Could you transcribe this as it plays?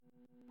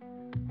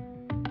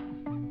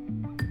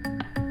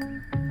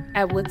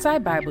At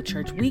Woodside Bible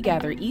Church, we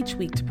gather each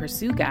week to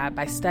pursue God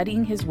by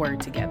studying His Word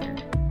together.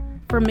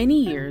 For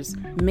many years,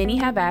 many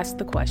have asked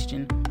the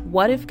question,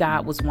 what if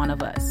God was one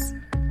of us?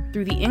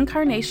 Through the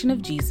incarnation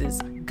of Jesus,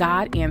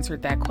 God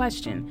answered that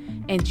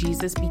question, and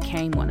Jesus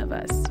became one of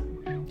us.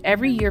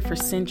 Every year for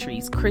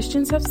centuries,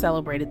 Christians have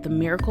celebrated the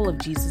miracle of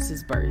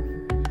Jesus' birth.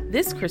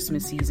 This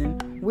Christmas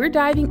season, we're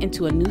diving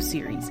into a new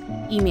series,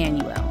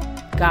 Emmanuel,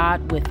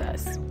 God with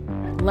us,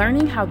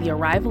 learning how the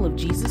arrival of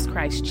Jesus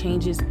Christ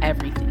changes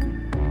everything.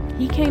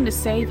 He came to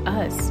save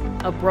us,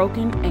 a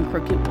broken and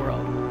crooked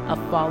world, a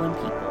fallen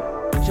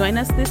people. Join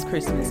us this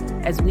Christmas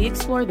as we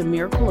explore the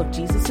miracle of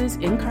Jesus'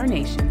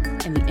 incarnation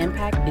and the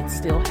impact it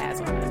still has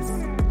on us.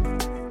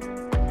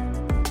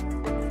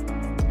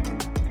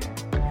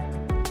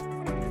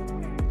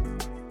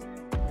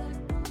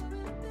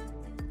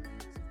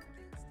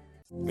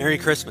 Merry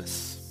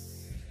Christmas.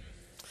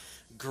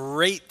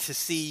 Great to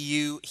see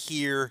you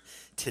here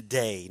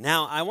today.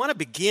 Now, I want to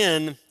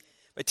begin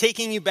by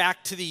taking you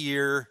back to the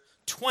year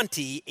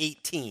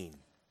 2018.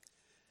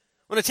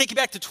 I want to take you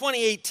back to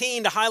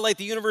 2018 to highlight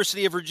the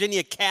University of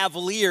Virginia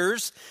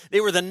Cavaliers. They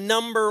were the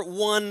number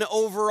 1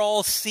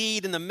 overall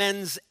seed in the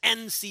men's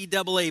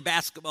NCAA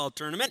basketball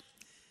tournament.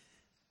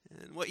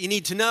 And what you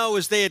need to know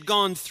is they had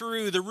gone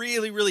through the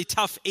really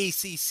tough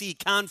ACC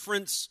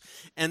conference,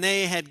 and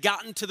they had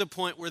gotten to the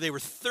point where they were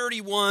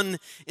 31-2,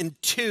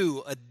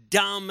 a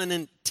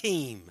dominant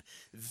team.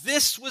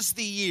 This was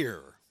the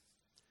year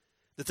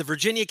that the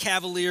Virginia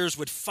Cavaliers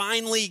would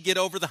finally get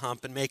over the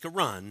hump and make a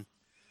run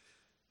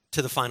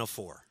to the Final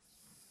Four.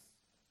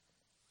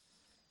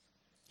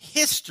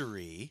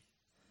 History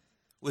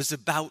was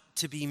about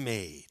to be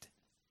made.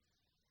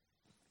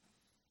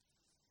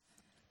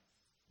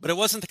 But it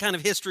wasn't the kind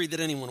of history that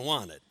anyone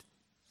wanted.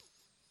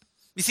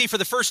 You see, for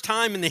the first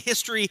time in the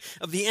history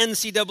of the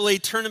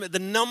NCAA tournament, the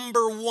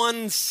number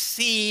 1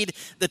 seed,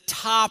 the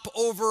top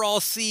overall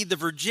seed, the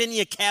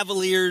Virginia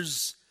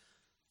Cavaliers,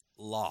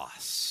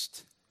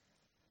 lost.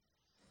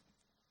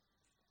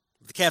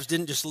 The Cavs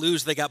didn't just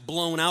lose, they got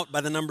blown out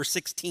by the number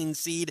 16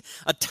 seed,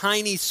 a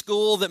tiny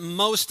school that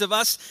most of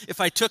us,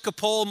 if I took a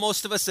poll,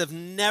 most of us have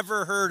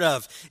never heard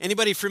of.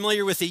 Anybody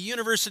familiar with the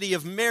University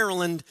of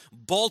Maryland,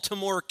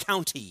 Baltimore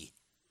County?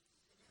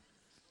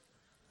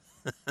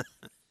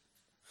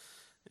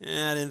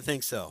 Yeah, I didn't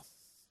think so.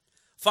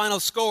 Final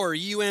score,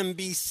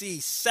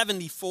 UMBC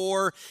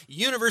 74,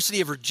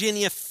 University of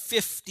Virginia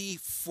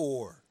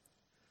 54.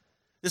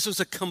 This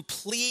was a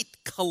complete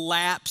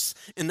collapse,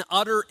 an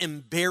utter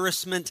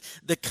embarrassment,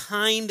 the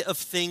kind of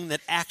thing that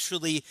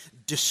actually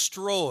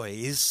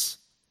destroys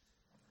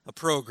a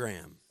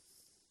program.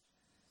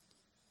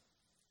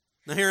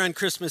 Now here on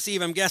Christmas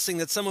Eve, I'm guessing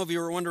that some of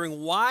you are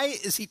wondering, why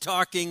is he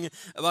talking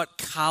about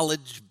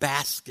college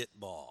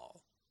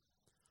basketball?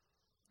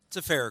 It's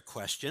a fair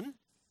question.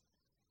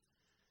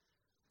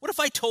 What if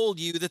I told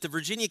you that the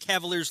Virginia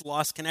Cavaliers'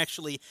 loss can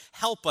actually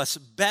help us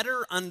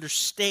better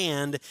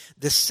understand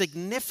the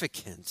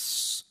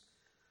significance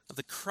of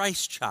the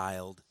Christ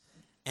child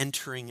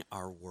entering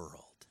our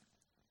world?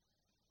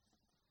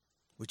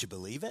 Would you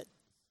believe it?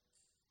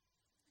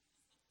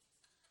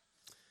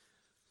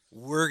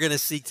 We're going to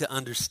seek to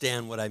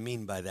understand what I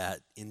mean by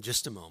that in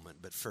just a moment,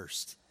 but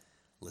first,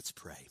 let's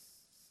pray.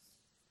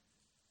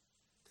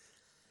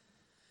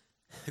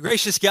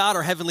 Gracious God,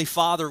 our Heavenly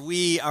Father,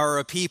 we are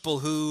a people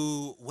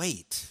who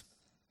wait.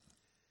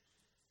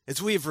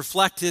 As we have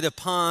reflected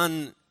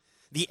upon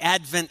the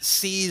Advent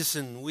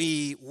season,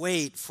 we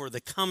wait for the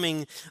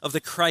coming of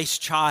the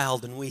Christ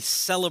child, and we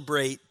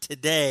celebrate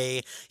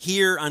today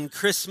here on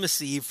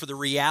Christmas Eve for the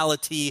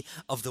reality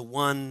of the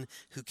one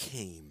who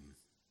came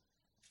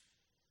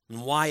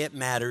and why it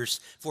matters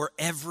for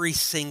every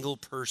single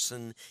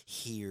person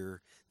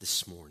here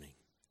this morning.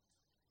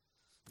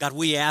 God,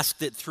 we ask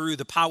that through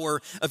the power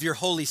of your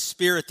Holy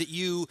Spirit that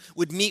you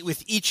would meet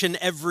with each and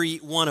every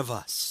one of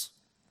us.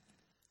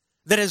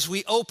 That as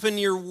we open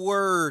your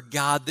word,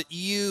 God, that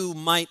you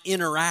might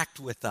interact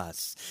with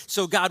us.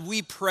 So God,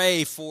 we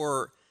pray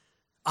for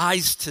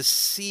eyes to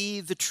see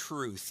the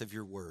truth of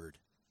your word.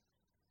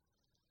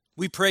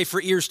 We pray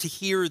for ears to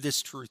hear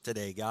this truth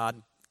today,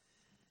 God.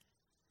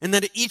 And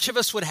that each of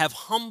us would have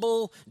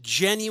humble,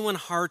 genuine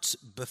hearts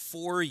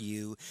before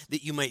you,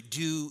 that you might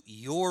do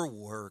your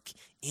work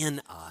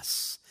in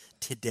us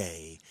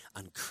today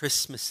on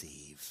Christmas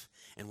Eve.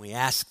 And we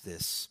ask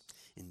this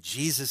in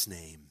Jesus'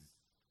 name.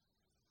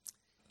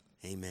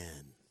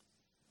 Amen.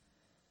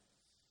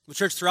 Well,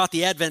 church, throughout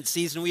the Advent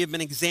season, we have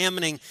been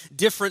examining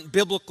different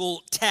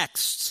biblical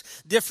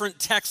texts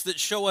that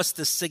show us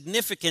the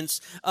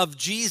significance of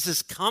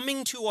Jesus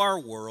coming to our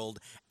world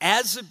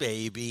as a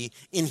baby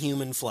in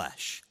human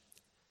flesh.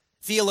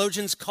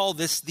 Theologians call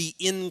this the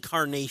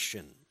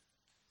Incarnation.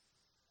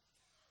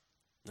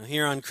 Now,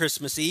 here on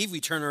Christmas Eve, we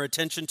turn our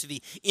attention to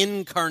the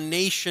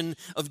incarnation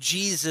of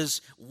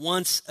Jesus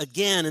once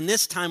again. And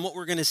this time, what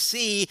we're going to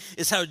see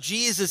is how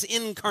Jesus'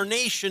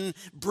 incarnation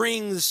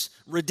brings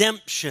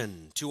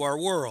redemption to our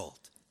world.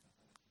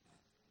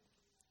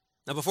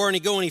 Now, before I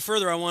go any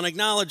further, I want to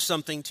acknowledge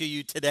something to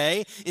you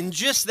today. In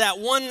just that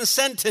one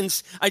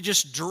sentence, I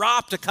just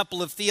dropped a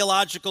couple of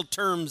theological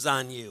terms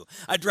on you.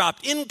 I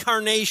dropped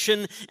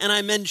incarnation and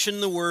I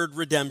mentioned the word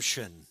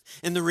redemption.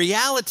 And the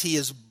reality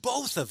is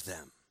both of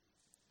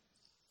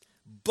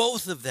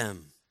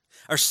them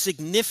are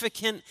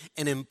significant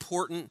and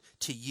important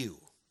to you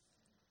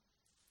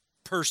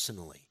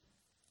personally.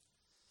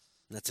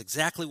 And that's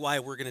exactly why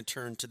we're going to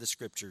turn to the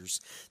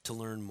scriptures to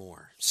learn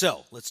more.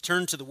 So let's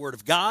turn to the Word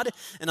of God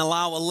and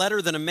allow a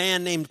letter that a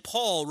man named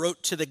Paul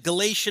wrote to the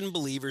Galatian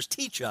believers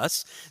teach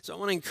us. So I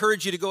want to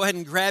encourage you to go ahead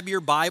and grab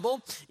your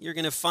Bible. You're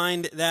going to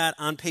find that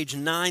on page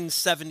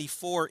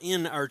 974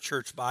 in our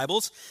church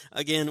Bibles.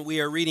 Again,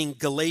 we are reading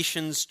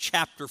Galatians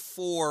chapter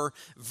 4,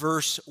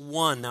 verse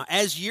 1. Now,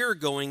 as you're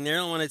going there,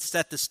 I want to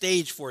set the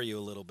stage for you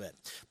a little bit.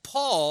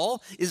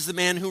 Paul is the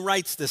man who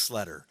writes this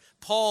letter.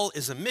 Paul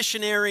is a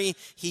missionary.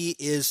 He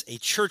is a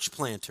church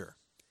planter.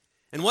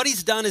 And what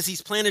he's done is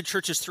he's planted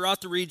churches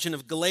throughout the region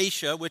of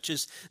Galatia, which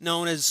is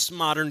known as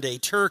modern-day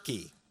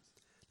Turkey.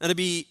 Now, to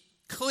be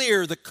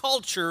clear, the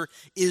culture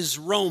is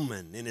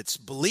Roman in its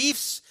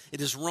beliefs.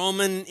 It is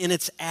Roman in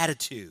its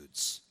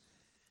attitudes.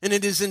 And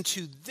it is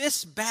into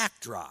this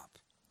backdrop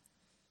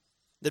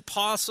that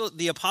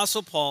the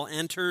Apostle Paul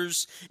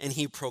enters and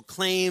he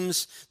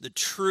proclaims the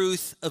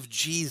truth of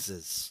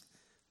Jesus,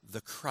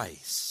 the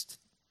Christ.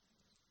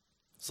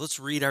 So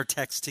let's read our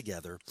text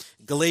together.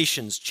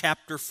 Galatians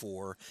chapter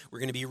 4. We're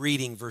going to be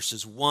reading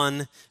verses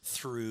 1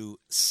 through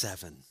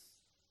 7.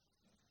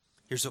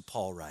 Here's what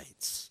Paul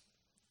writes.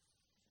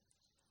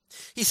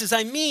 He says,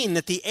 I mean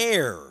that the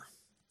heir,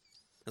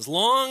 as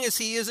long as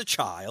he is a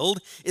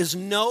child, is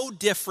no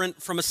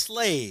different from a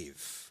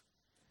slave,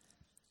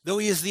 though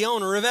he is the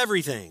owner of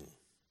everything.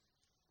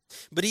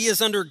 But he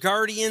is under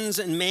guardians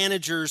and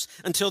managers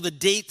until the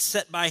date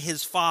set by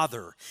his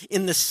father.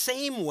 In the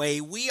same way,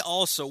 we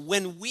also,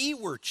 when we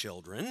were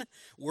children,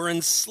 were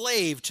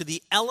enslaved to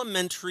the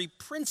elementary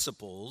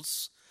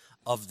principles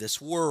of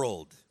this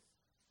world.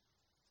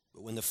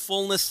 But when the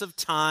fullness of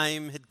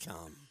time had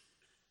come,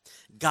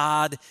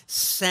 God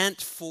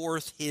sent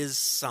forth his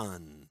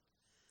Son,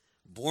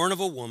 born of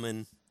a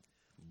woman,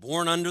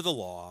 born under the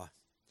law,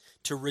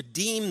 to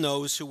redeem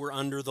those who were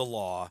under the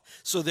law,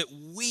 so that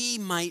we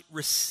might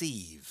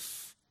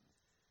receive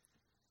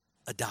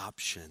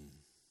adoption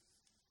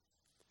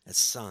as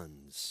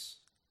sons.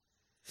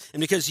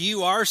 And because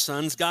you are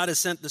sons, God has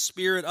sent the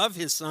Spirit of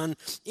his Son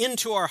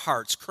into our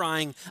hearts,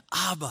 crying,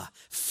 Abba,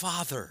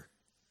 Father.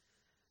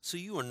 So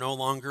you are no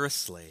longer a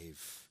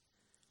slave,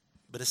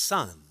 but a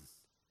son.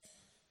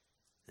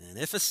 And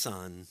if a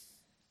son,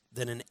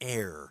 then an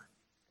heir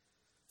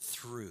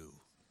through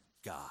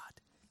God.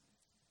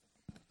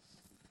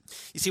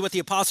 You see, what the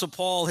Apostle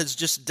Paul has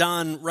just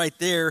done right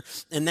there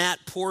in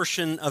that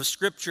portion of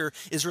Scripture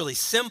is really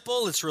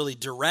simple. It's really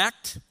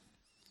direct.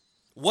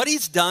 What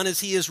he's done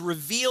is he has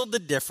revealed the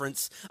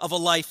difference of a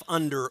life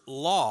under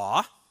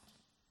law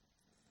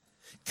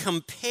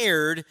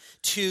compared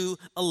to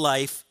a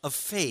life of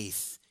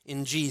faith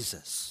in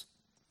Jesus.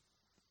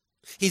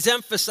 He's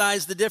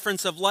emphasized the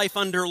difference of life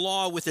under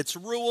law with its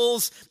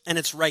rules and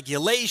its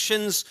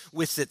regulations,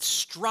 with its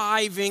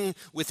striving,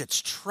 with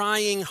its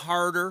trying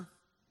harder.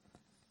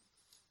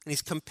 And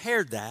he's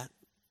compared that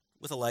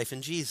with a life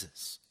in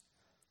Jesus.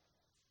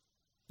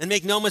 And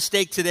make no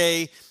mistake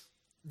today,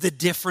 the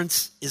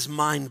difference is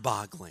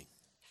mind-boggling.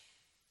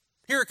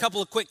 Here are a couple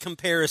of quick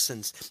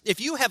comparisons. If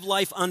you have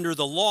life under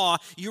the law,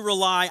 you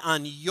rely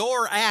on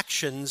your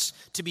actions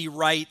to be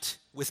right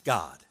with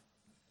God.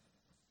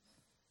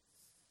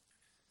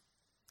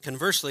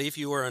 Conversely, if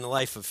you are in a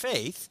life of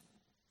faith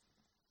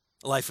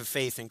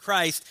in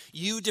Christ,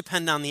 you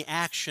depend on the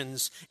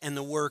actions and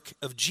the work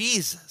of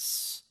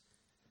Jesus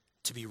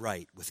to be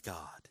right with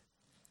God.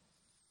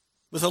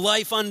 With a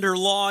life under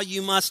law,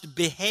 you must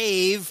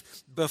behave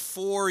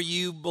before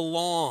you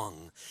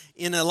belong.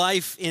 In a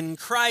life in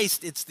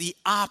Christ, it's the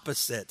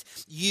opposite.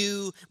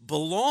 You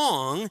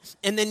belong,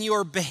 and then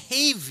your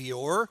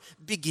behavior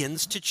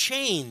begins to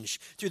change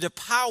through the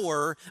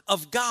power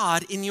of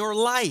God in your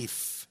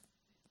life.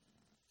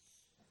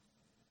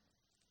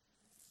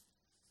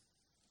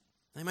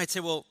 I might say,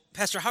 well,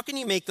 Pastor, how can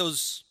you make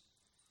those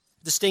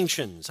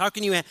distinctions? How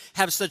can you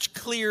have such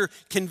clear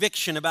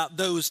conviction about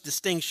those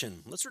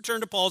distinctions? Let's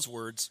return to Paul's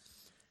words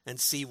and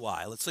see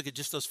why. Let's look at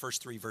just those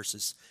first 3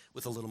 verses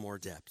with a little more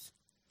depth.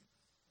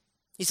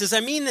 He says,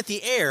 I mean that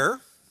the heir,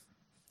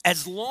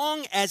 as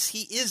long as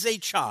he is a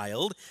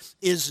child,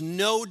 is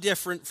no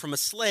different from a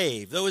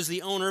slave, though is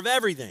the owner of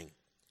everything.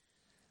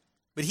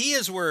 But he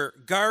is where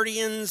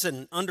guardians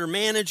and under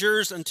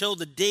managers until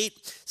the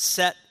date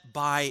set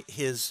by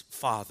his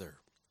father.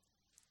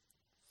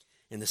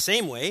 In the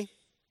same way,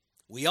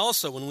 we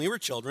also, when we were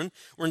children,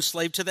 were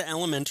enslaved to the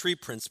elementary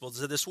principles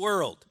of this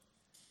world.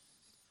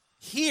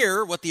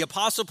 Here, what the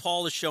Apostle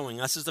Paul is showing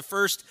us is the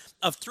first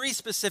of 3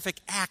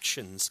 specific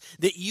actions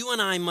that you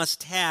and I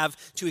must have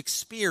to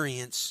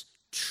experience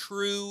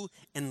true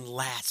and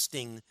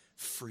lasting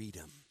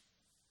freedom.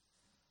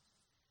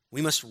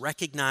 We must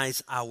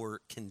recognize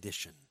our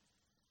condition.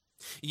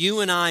 You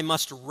and I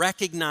must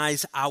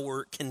recognize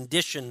our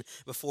condition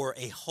before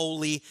a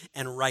holy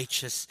and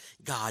righteous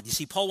God. You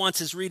see, Paul wants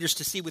his readers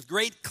to see with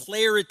great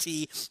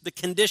clarity the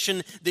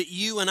condition that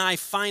you and I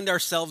find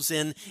ourselves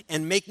in,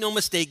 and make no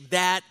mistake,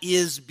 that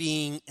is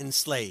being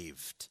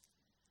enslaved.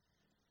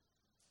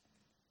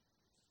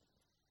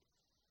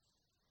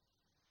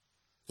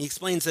 He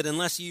explains that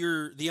unless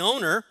you're the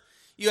owner,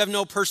 you have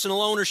no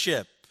personal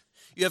ownership.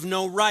 You have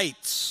no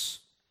rights.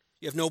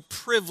 You have no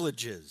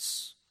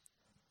privileges.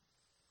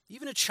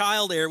 Even a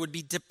child heir would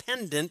be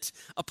dependent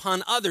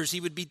upon others.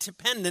 He would be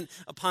dependent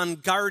upon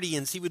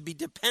guardians. He would be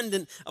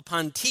dependent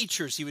upon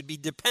teachers. He would be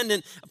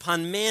dependent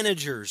upon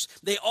managers.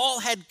 They all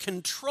had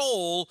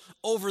control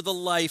over the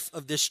life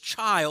of this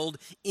child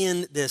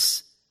in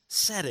this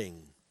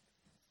setting.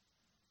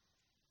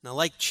 Now,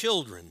 like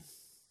children,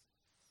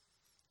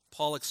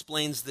 Paul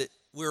explains that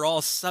we're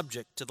all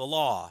subject to the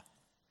law.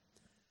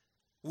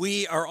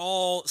 We are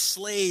all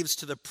slaves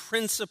to the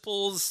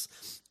principles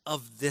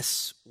of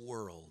this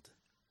world.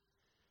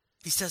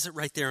 He says it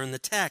right there in the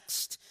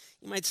text.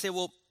 You might say,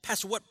 well,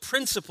 Pastor, what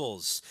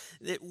principles?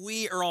 That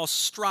we are all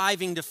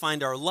striving to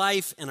find our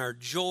life and our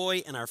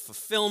joy and our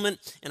fulfillment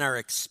and our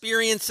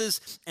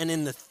experiences and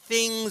in the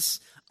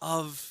things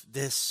of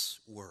this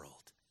world.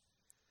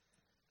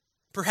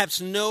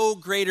 Perhaps no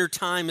greater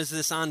time is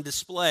this on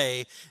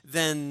display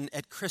than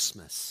at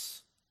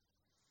Christmas.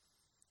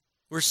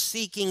 We're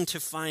seeking to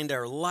find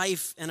our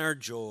life and our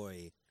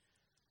joy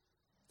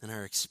and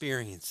our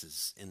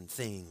experiences in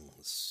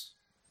things.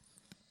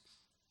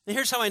 And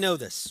here's how I know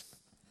this.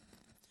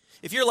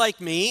 If you're like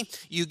me,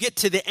 you get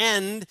to the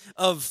end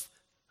of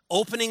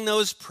opening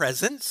those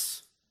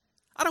presents.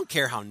 I don't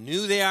care how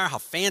new they are, how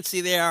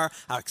fancy they are,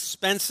 how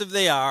expensive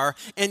they are,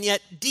 and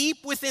yet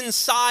deep within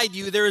inside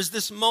you, there is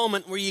this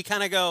moment where you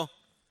kind of go,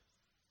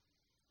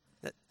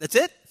 that's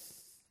it?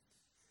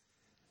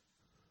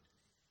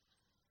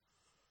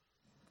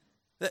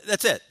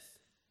 That's it.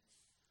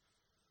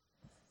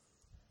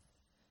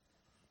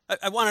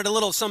 I wanted a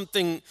little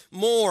something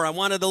more. I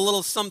wanted a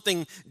little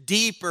something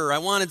deeper. I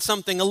wanted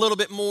something a little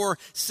bit more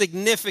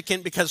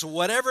significant, because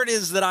whatever it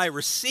is that I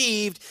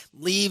received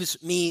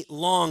leaves me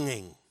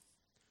longing.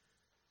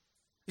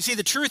 You see,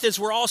 the truth is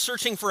we're all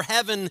searching for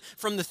heaven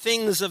from the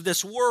things of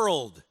this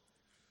world.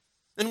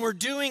 And we're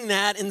doing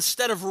that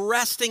instead of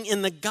resting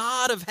in the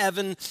God of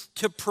heaven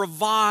to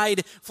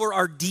provide for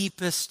our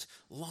deepest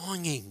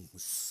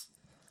longings.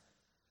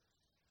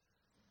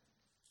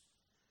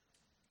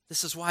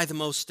 This is why the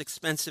most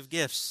expensive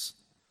gifts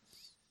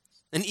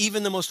and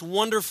even the most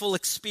wonderful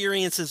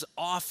experiences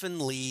often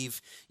leave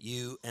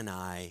you and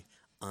I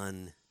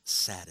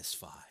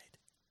unsatisfied.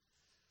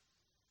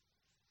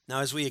 Now,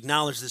 as we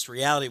acknowledge this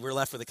reality, we're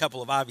left with a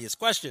couple of obvious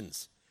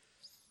questions.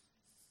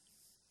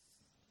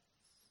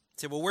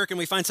 Say, well, where can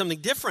we find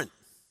something different?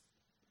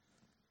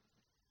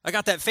 I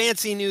got that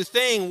fancy new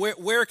thing.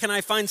 Where can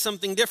I find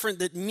something different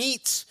that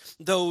meets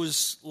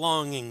those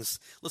longings?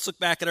 Let's look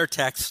back at our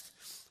text.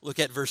 Look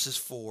at verses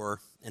 4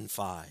 and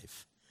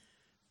 5.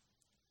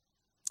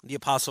 The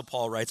Apostle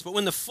Paul writes, "But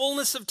when the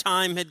fullness of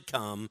time had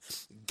come,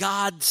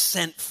 God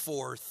sent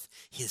forth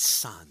his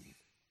Son,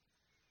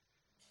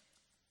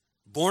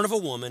 born of a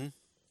woman,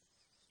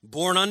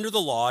 born under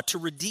the law, to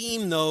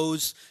redeem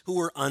those who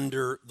were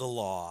under the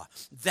law."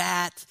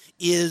 That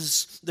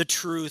is the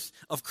truth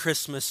of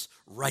Christmas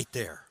right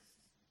there.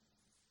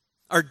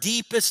 Our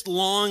deepest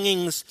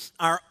longings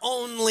are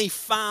only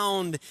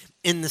found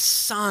in the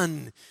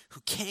Son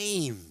who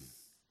came.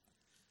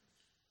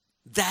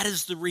 That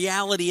is the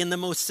reality and the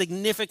most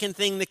significant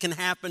thing that can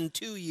happen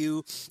to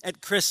you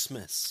at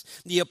Christmas.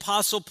 The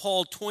Apostle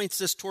Paul points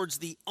us towards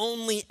the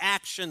only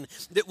action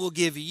that will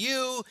give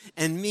you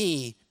and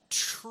me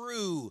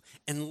true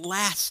and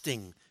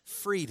lasting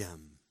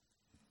freedom.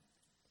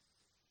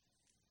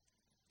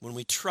 When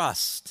we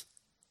trust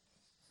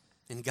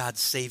in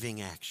God's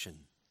saving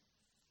action.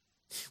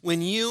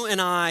 When you and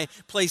I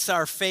place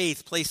our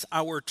faith, place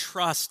our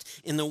trust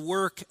in the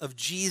work of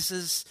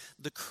Jesus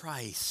the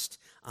Christ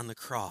on the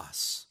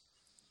cross.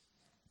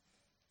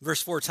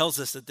 Verse 4 tells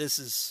us that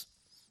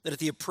that at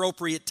the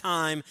appropriate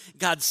time,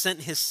 God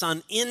sent his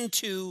Son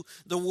into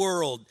the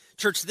world.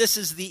 Church, this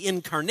is the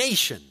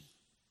incarnation.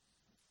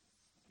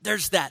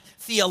 There's that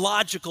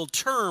theological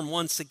term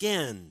once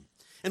again.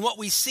 And what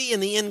we see in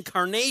the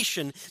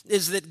incarnation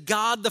is that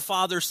God the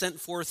Father sent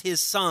forth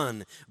his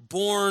Son,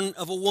 born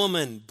of a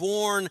woman,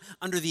 born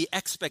under the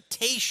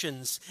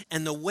expectations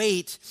and the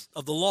weight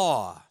of the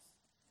law.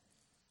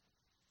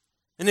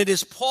 And it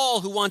is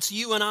Paul who wants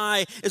you and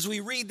I, as we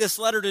read this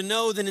letter, to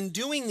know that in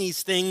doing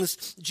these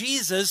things,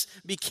 Jesus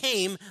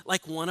became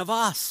like one of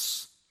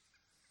us.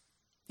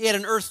 He had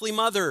an earthly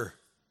mother.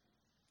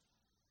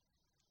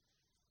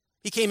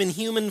 He came in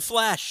human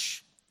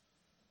flesh.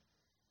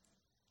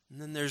 And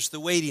then there's the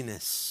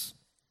weightiness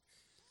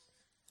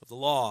of the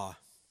law.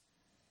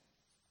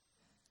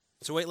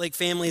 So White Lake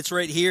family, it's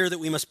right here that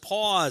we must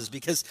pause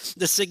because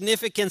the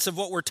significance of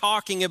what we're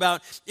talking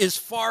about is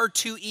far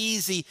too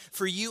easy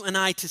for you and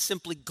I to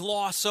simply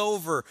gloss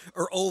over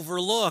or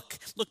overlook.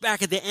 Look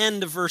back at the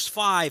end of verse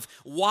 5.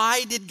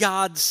 Why did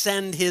God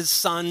send his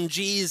son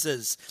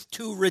Jesus?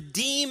 To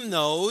redeem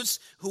those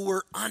who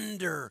were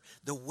under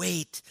the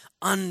weight,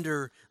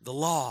 under the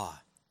law.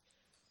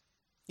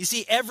 You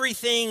see,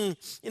 everything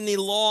in the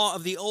law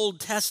of the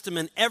Old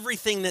Testament,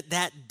 everything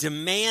that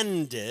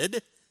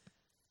demanded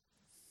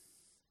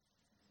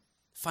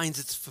finds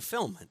its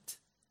fulfillment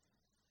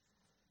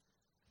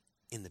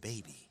in the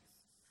baby.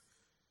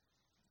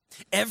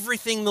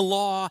 Everything the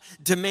law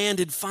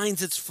demanded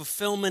finds its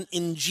fulfillment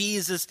in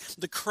Jesus,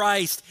 the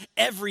Christ.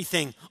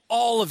 Everything,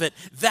 all of it.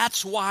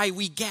 That's why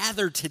we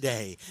gather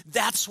today.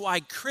 That's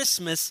why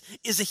Christmas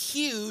is a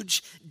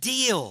huge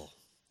deal.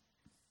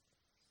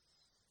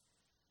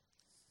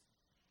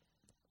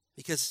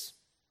 Because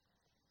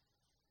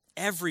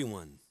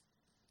everyone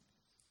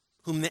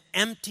whom the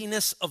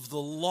emptiness of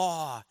the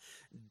law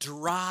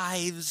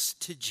drives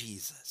to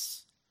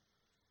Jesus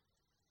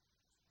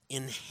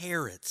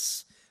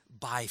inherits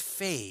by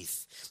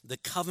faith the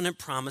covenant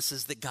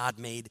promises that God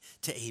made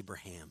to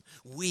Abraham.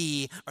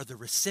 We are the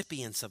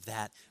recipients of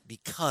that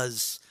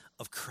because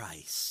of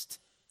Christ.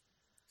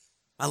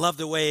 I love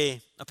the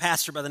way a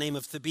pastor by the name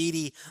of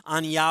Thabiti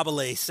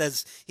Anyabale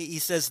says, he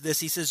says this,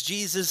 he says,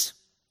 Jesus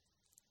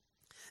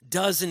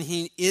does in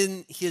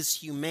his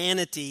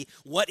humanity,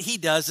 what he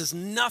does is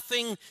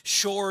nothing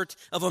short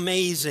of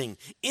amazing.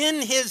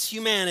 In his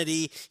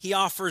humanity, he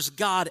offers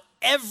God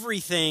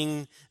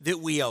everything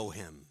that we owe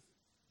him.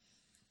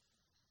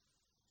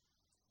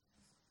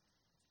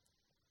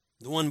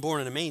 The one born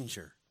in a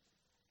manger,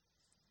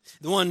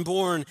 the one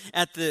born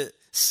at the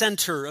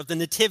center of the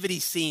nativity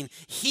scene,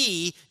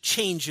 he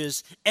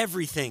changes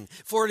everything.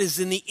 For it is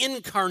in the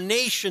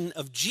incarnation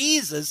of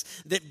Jesus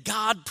that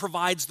God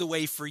provides the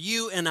way for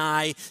you and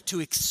I to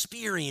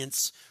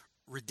experience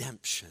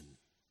redemption.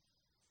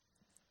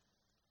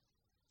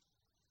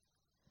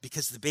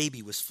 Because the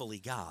baby was fully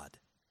God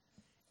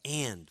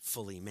and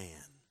fully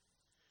man.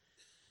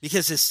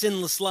 Because his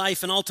sinless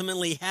life and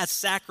ultimately his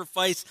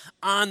sacrifice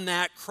on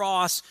that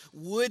cross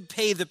would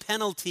pay the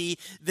penalty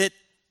that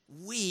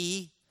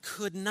we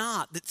could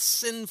not, that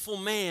sinful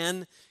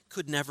man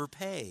could never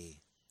pay.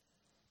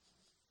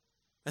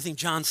 I think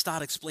John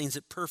Stott explains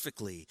it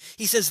perfectly.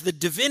 He says the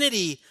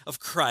divinity of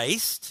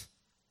Christ,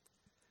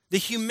 the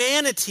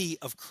humanity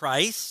of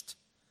Christ,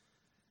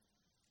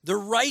 the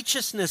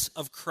righteousness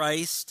of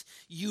Christ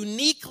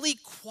uniquely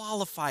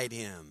qualified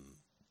him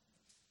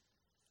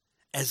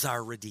as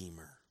our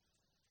Redeemer.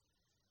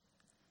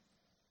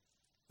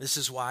 This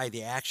is why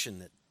the action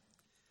that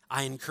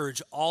I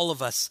encourage all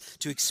of us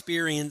to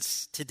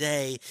experience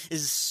today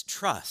is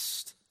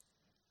trust.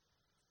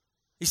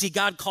 You see,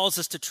 God calls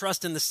us to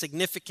trust in the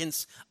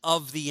significance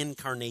of the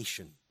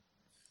incarnation.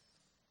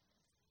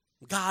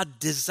 God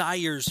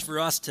desires for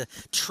us to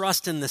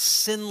trust in the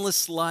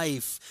sinless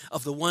life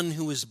of the one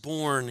who was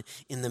born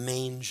in the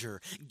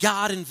manger.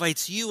 God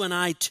invites you and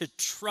I to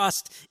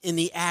trust in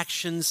the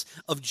actions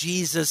of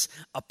Jesus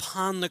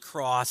upon the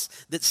cross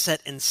that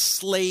set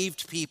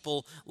enslaved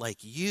people like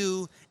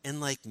you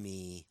and like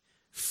me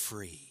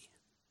free.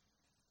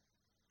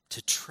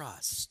 To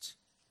trust.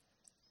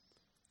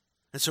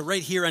 And so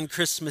right here on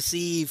Christmas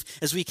Eve,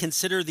 as we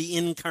consider the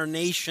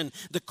incarnation,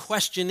 the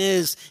question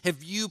is,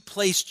 have you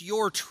placed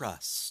your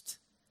trust?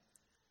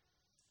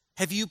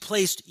 Have you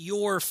placed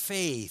your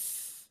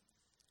faith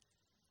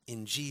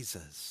in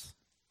Jesus?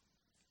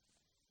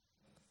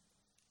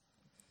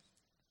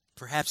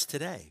 Perhaps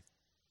today.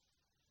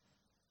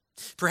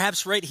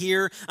 Perhaps right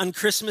here on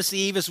Christmas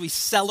Eve as we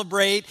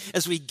celebrate,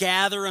 as we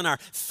gather in our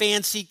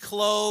fancy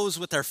clothes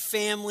with our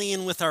family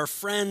and with our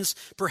friends,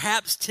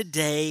 perhaps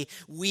today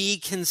we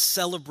can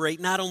celebrate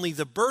not only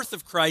the birth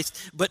of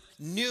Christ, but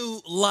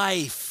new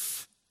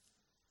life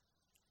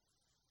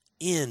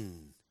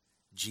in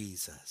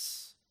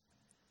Jesus.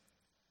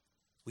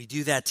 We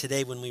do that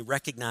today when we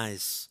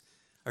recognize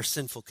our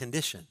sinful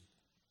condition.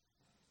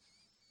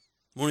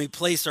 When we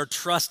place our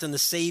trust in the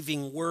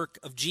saving work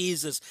of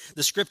Jesus,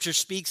 the scripture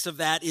speaks of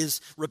that is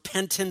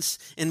repentance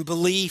and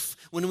belief.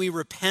 When we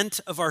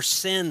repent of our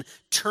sin,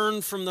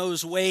 turn from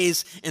those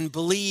ways and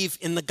believe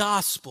in the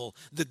gospel,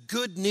 the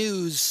good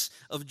news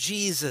of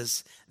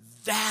Jesus,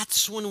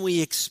 that's when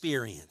we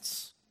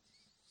experience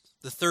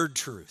the third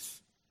truth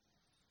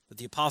that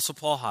the Apostle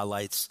Paul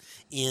highlights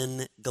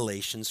in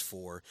Galatians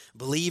 4.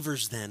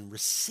 Believers then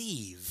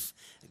receive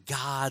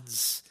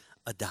God's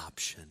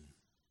adoption.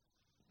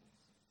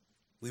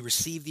 We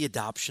receive the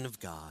adoption of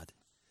God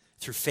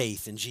through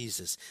faith in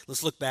Jesus.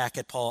 Let's look back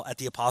at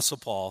the Apostle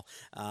Paul,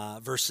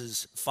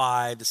 verses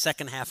 5, the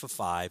second half of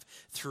 5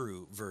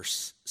 through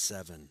verse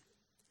 7.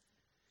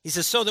 He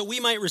says, so that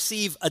we might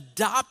receive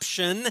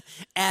adoption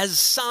as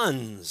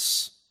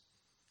sons.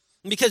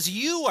 Because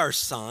you are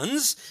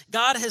sons,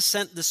 God has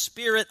sent the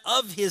Spirit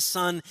of his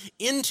Son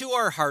into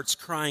our hearts,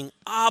 crying,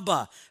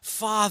 Abba,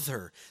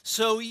 Father.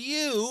 So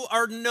you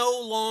are no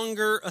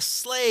longer a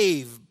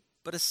slave,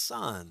 but a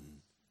son.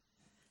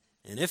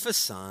 And if a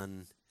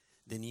son,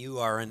 then you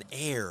are an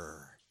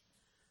heir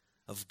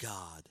of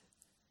God.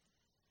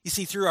 You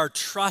see, through our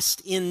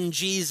trust in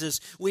Jesus,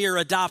 we are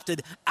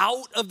adopted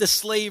out of the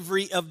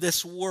slavery of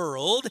this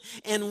world,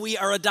 and we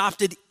are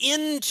adopted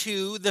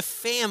into the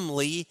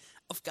family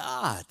of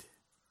God.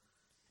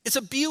 It's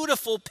a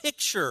beautiful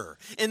picture,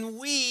 and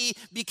we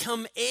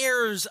become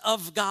heirs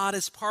of God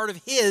as part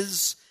of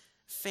His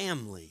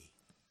family.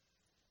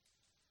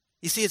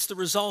 You see, it's the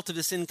result of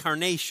this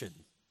incarnation.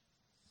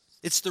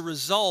 It's the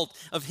result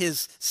of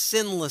His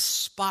sinless,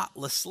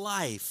 spotless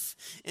life.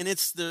 And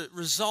it's the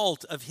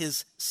result of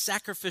His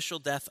sacrificial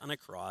death on a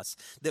cross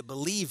that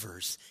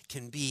believers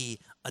can be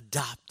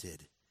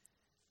adopted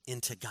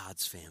into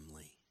God's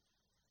family.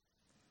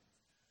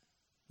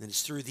 And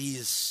it's through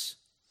these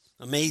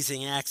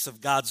amazing acts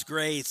of God's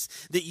grace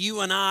that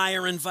you and I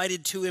are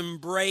invited to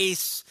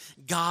embrace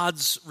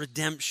God's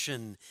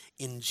redemption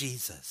in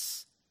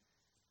Jesus.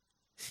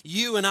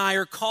 You and I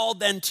are called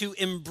then to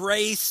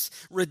embrace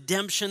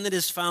redemption that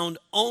is found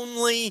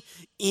only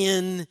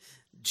in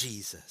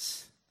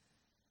Jesus.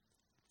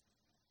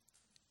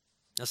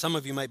 Now, some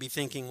of you might be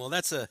thinking, well,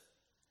 it's a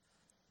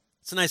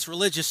nice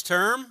religious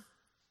term.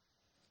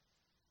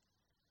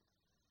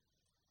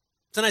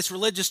 It's a nice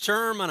religious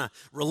term on a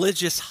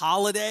religious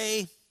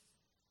holiday.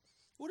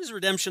 What does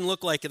redemption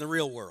look like in the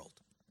real world?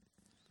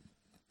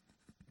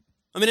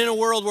 I mean, in a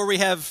world where we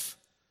have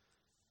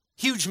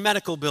huge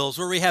medical bills,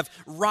 where we have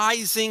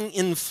rising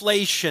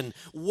inflation,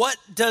 what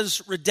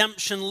does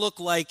redemption look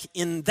like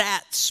in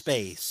that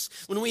space?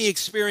 When we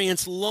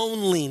experience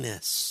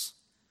loneliness,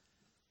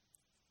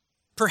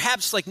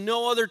 perhaps like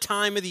no other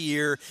time of the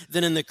year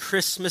than in the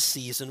Christmas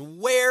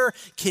season, where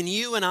can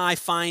you and I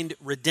find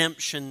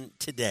redemption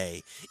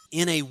today?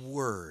 In a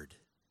word,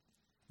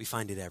 we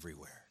find it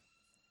everywhere.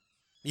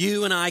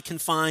 You and I can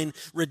find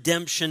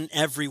redemption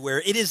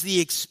everywhere. It is the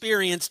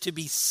experience to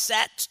be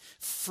set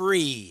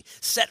free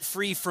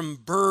from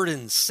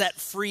burdens, set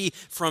free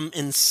from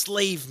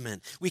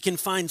enslavement. We can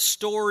find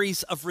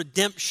stories of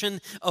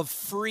redemption, of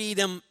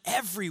freedom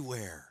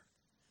everywhere.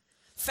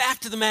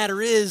 Fact of the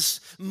matter is,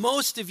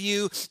 most of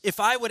you, if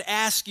I would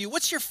ask you,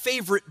 what's your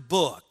favorite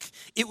book?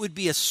 It would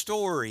be a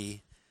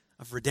story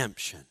of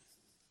redemption.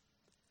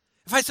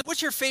 If I said,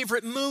 what's your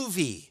favorite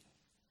movie?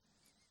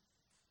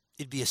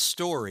 It'd be a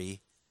story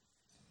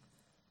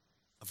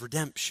of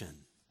redemption.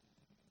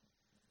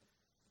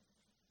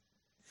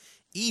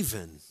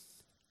 Even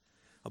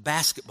a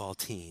basketball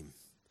team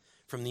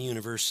from the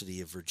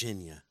University of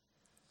Virginia.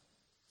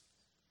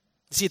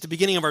 See, at the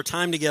beginning of our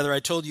time together,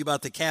 I told you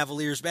about the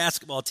Cavaliers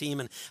basketball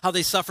team and how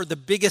they suffered the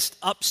biggest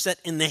upset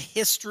in the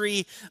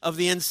history of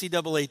the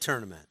NCAA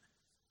tournament.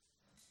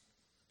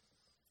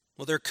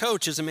 Well, their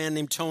coach is a man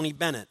named Tony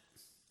Bennett.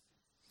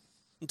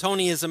 And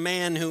Tony is a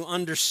man who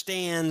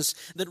understands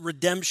that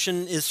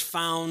redemption is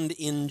found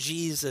in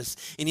Jesus.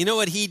 And you know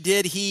what he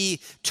did?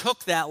 He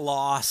took that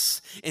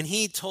loss and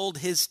he told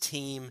his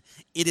team,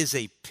 it is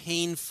a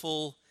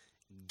painful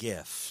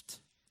gift.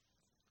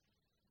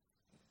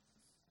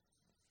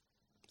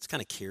 It's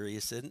kind of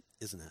curious,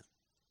 isn't it?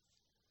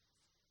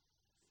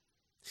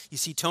 You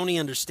see, Tony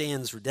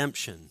understands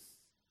redemption.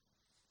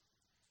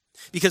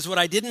 Because what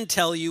I didn't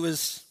tell you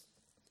is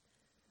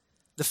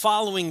the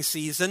following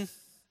season,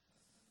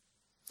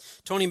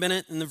 Tony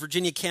Bennett and the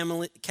Virginia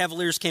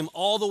Cavaliers came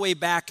all the way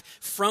back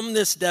from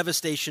this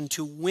devastation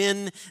to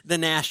win the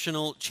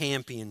national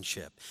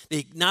championship.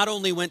 They not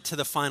only went to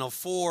the Final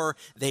Four,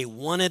 they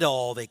won it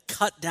all. They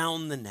cut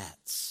down the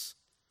nets.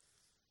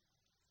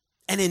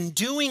 And in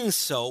doing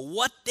so,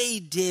 what they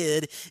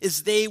did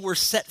is they were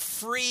set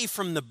free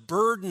from the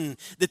burden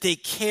that they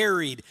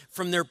carried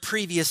from their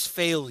previous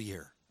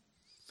failure.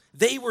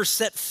 They were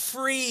set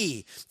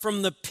free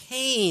from the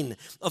pain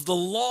of the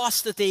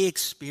loss that they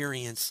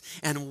experienced.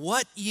 And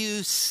what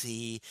you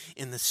see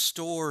in the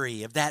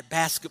story of that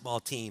basketball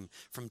team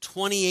from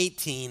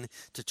 2018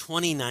 to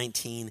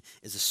 2019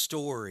 is a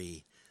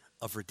story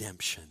of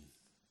redemption.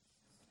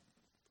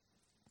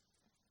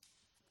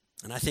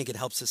 And I think it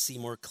helps us see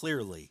more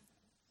clearly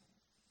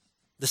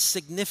the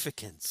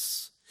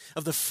significance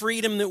of the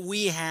freedom that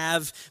we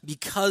have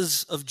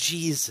because of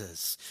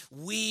Jesus.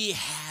 We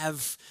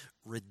have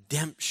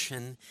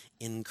redemption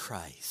in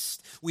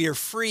Christ. We are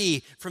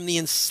free from the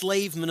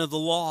enslavement of the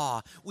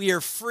law. We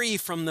are free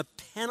from the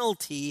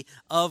penalty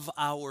of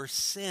our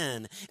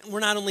sin. And we're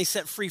not only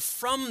set free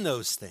from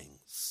those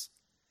things,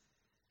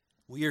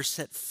 we are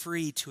set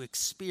free to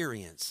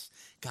experience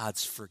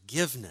God's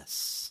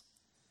forgiveness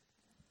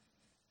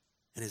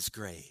and His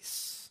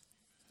grace.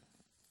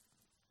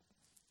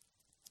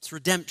 It's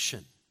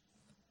redemption.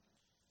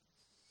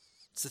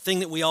 It's the thing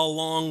that we all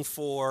long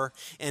for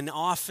and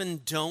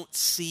often don't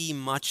see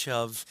much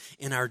of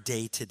in our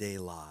day-to-day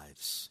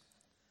lives.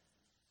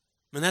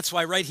 And that's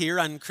why right here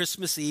on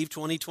Christmas Eve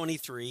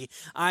 2023,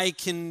 I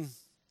can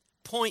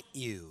point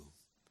you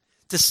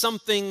to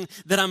something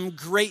that I'm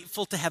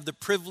grateful to have the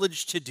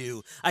privilege to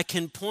do. I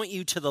can point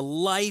you to the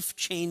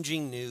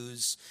life-changing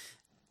news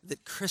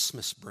that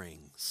Christmas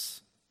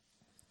brings.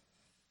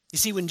 You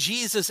see, when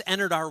Jesus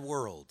entered our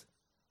world,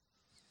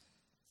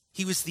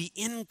 He was the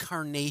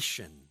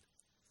incarnation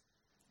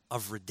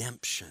of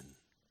redemption.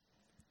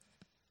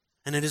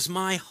 And it is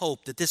my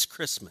hope that this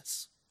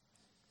Christmas,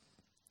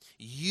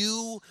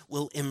 you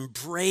will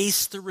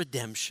embrace the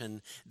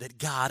redemption that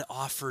God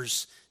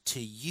offers to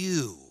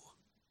you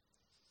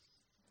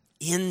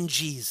in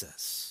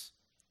Jesus,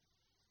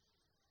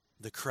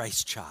 the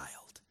Christ child.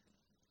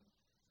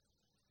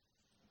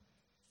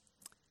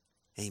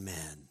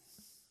 Amen.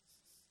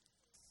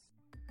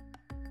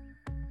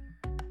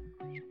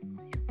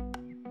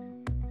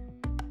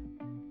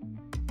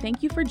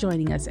 Thank you for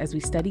joining us as we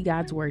study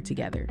God's Word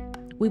together.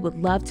 We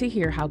would love to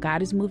hear how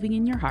God is moving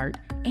in your heart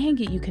and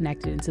get you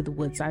connected into the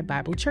Woodside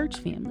Bible Church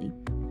family.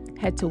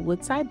 Head to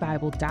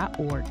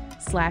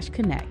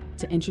woodsidebible.org/connect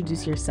to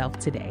introduce yourself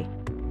today.